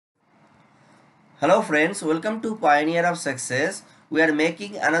Hello friends, welcome to Pioneer of Success. We are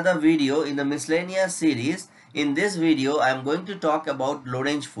making another video in the miscellaneous series. In this video, I am going to talk about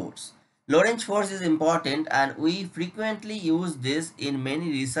Lorentz force. Lorentz force is important and we frequently use this in many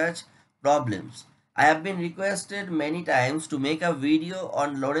research problems. I have been requested many times to make a video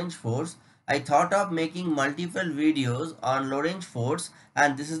on Lorentz force. I thought of making multiple videos on Lorentz force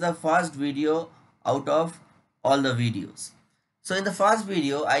and this is the first video out of all the videos. So in the first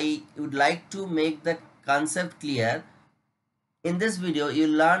video, I would like to make the concept clear. In this video,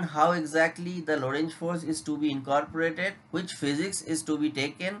 you'll learn how exactly the Lorentz force is to be incorporated, which physics is to be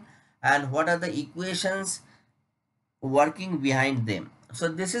taken, and what are the equations working behind them. So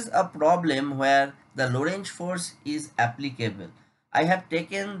this is a problem where the Lorentz force is applicable. I have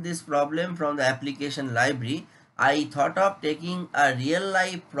taken this problem from the application library. I thought of taking a real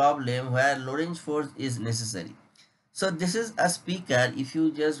life problem where Lorentz force is necessary. So this is a speaker. If you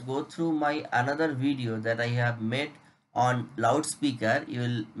just go through my another video that I have made on loudspeaker, you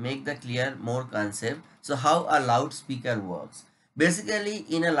will make the clear more concept. So how a loudspeaker works. Basically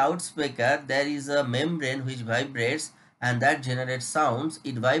in a loudspeaker there is a membrane which vibrates and that generates sounds.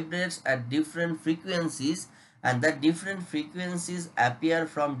 It vibrates at different frequencies and that different frequencies appear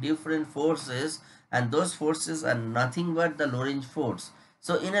from different forces, and those forces are nothing but the Lorentz force.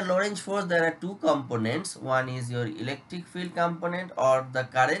 So in a Lorentz force there are two components. One is your electric field component or the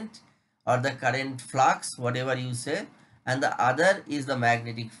current flux, whatever you say, and the other is the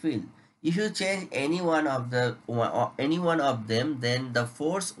magnetic field. If you change any one of them, then the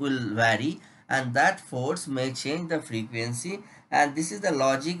force will vary and that force may change the frequency, and this is the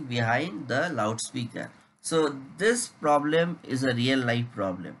logic behind the loudspeaker. So this problem is a real life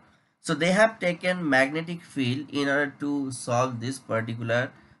problem. So they have taken magnetic field in order to solve this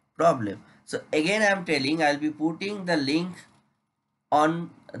particular problem. So again I am telling, I'll be putting the link on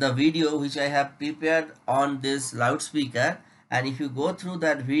the video which I have prepared on this loudspeaker, and if you go through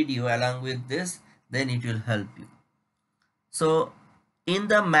that video along with this, then it will help you. So in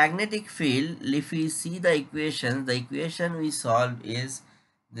the magnetic field, if we see the equation we solve is,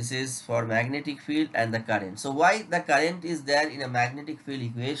 this is for magnetic field and the current. So why the current is there in a magnetic field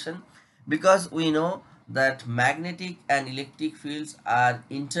equation? Because we know that magnetic and electric fields are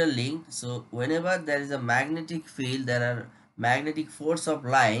interlinked. So whenever there is a magnetic field, there are magnetic force of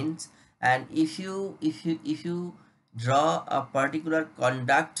lines, and if you draw a particular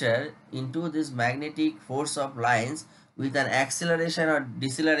conductor into this magnetic force of lines with an acceleration or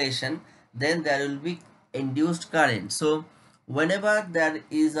deceleration, then there will be induced current. So whenever there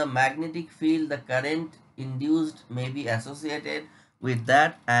is a magnetic field, the current induced may be associated with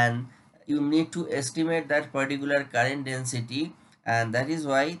that, and you need to estimate that particular current density, and that is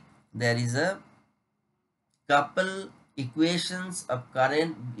why there is a couple equations of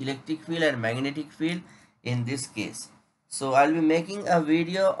current, electric field and magnetic field in this case. So I'll be making a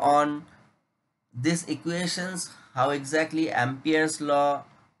video on these equations, how exactly Ampere's law,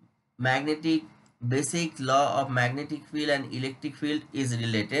 magnetic basic law of magnetic field and electric field is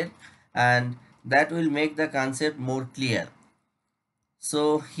related, and that will make the concept more clear.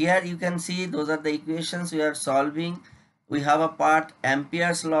 So here you can see those are the equations we are solving. We have a part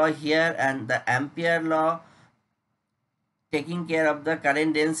Ampere's law here, and the Ampere law taking care of the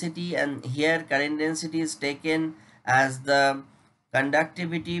current density, and here current density is taken as the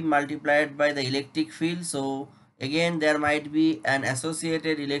conductivity multiplied by the electric field. So again there might be an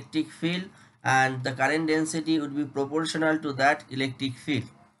associated electric field and the current density would be proportional to that electric field.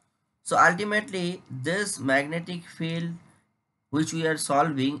 So ultimately this magnetic field which we are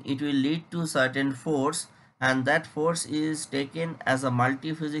solving, it will lead to certain force, and that force is taken as a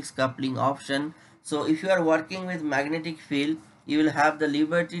multi-physics coupling option. So if you are working with magnetic field, you will have the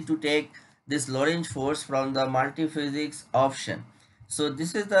liberty to take this Lorentz force from the multi-physics option. So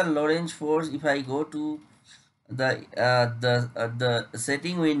this is the Lorentz force. If I go to the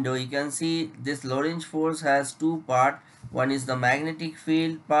setting window, you can see this Lorentz force has two part. One is the magnetic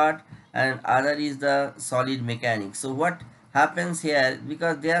field part and other is the solid mechanics. So what happens here,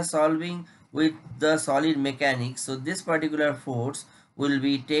 because they are solving with the solid mechanics, so this particular force will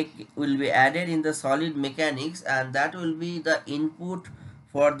be added in the solid mechanics, and that will be the input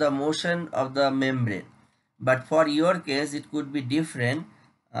for the motion of the membrane. But for your case it could be different.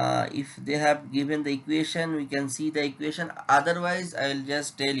 If they have given the equation, we can see the equation. Otherwise I will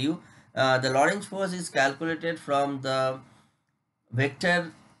just tell you, the Lorentz force is calculated from the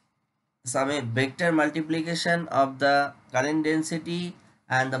vector vector multiplication of the current density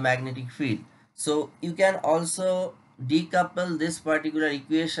and the magnetic field. So you can also decouple this particular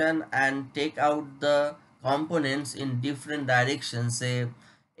equation and take out the components in different directions. Say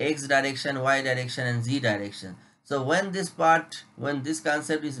x direction, y direction and z direction. So when this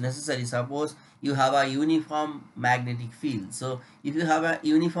concept is necessary, suppose you have a uniform magnetic field. So if you have a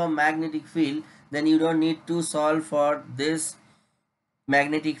uniform magnetic field, then you don't need to solve for this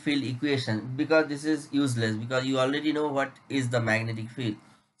magnetic field equation, because this is useless, because you already know what is the magnetic field.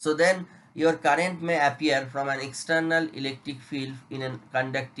 So then your current may appear from an external electric field in a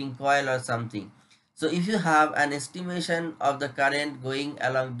conducting coil or something. So if you have an estimation of the current going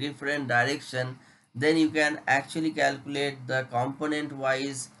along different direction, then you can actually calculate the component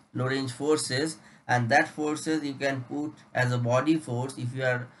wise Lorentz forces, and that forces you can put as a body force if you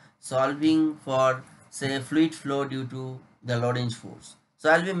are solving for, say, fluid flow due to the Lorentz force. So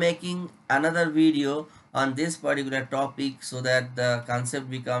I'll be making another video on this particular topic so that the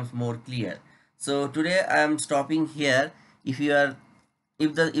concept becomes more clear. So today I am stopping here. If you are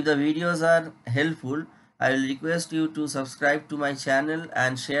if the videos are helpful, I will request you to subscribe to my channel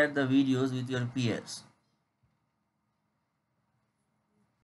and share the videos with your peers.